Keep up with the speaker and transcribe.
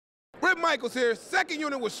Michaels here. Second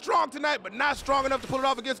unit was strong tonight, but not strong enough to pull it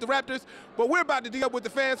off against the Raptors. But we're about to D up with the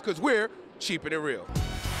fans because we're cheaping it real.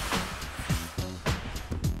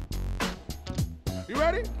 You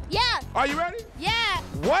ready? Yeah. Are you ready? Yeah.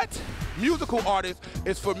 What musical artist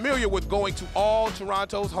is familiar with going to all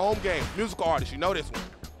Toronto's home games? Musical artist, you know this one.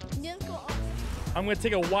 Musical artist. I'm going to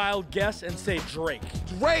take a wild guess and say Drake.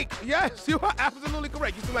 Drake, yes, you are absolutely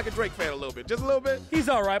correct. You seem like a Drake fan a little bit, just a little bit. He's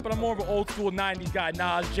all right, but I'm more of an old school 90s guy.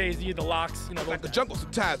 Nas, Jay-Z, The Lox, you know. Like the jungle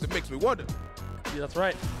sometimes, it makes me wonder. Yeah, that's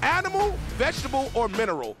right. Animal, vegetable, or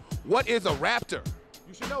mineral? What is a raptor?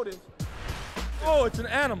 You should know this. Oh, it's an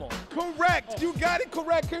animal. Correct. You got it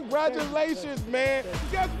correct. Congratulations, man.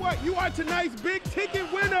 Guess what? You are tonight's big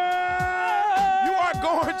ticket winner. You are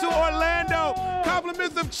going to Orlando.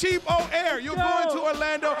 Compliments of CheapOair. You're going to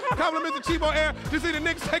Orlando. Compliments of CheapOair to see the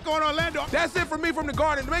Knicks take on Orlando. That's it for me from the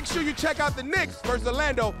Garden. Make sure you check out the Knicks versus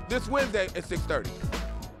Orlando this Wednesday at 6:30.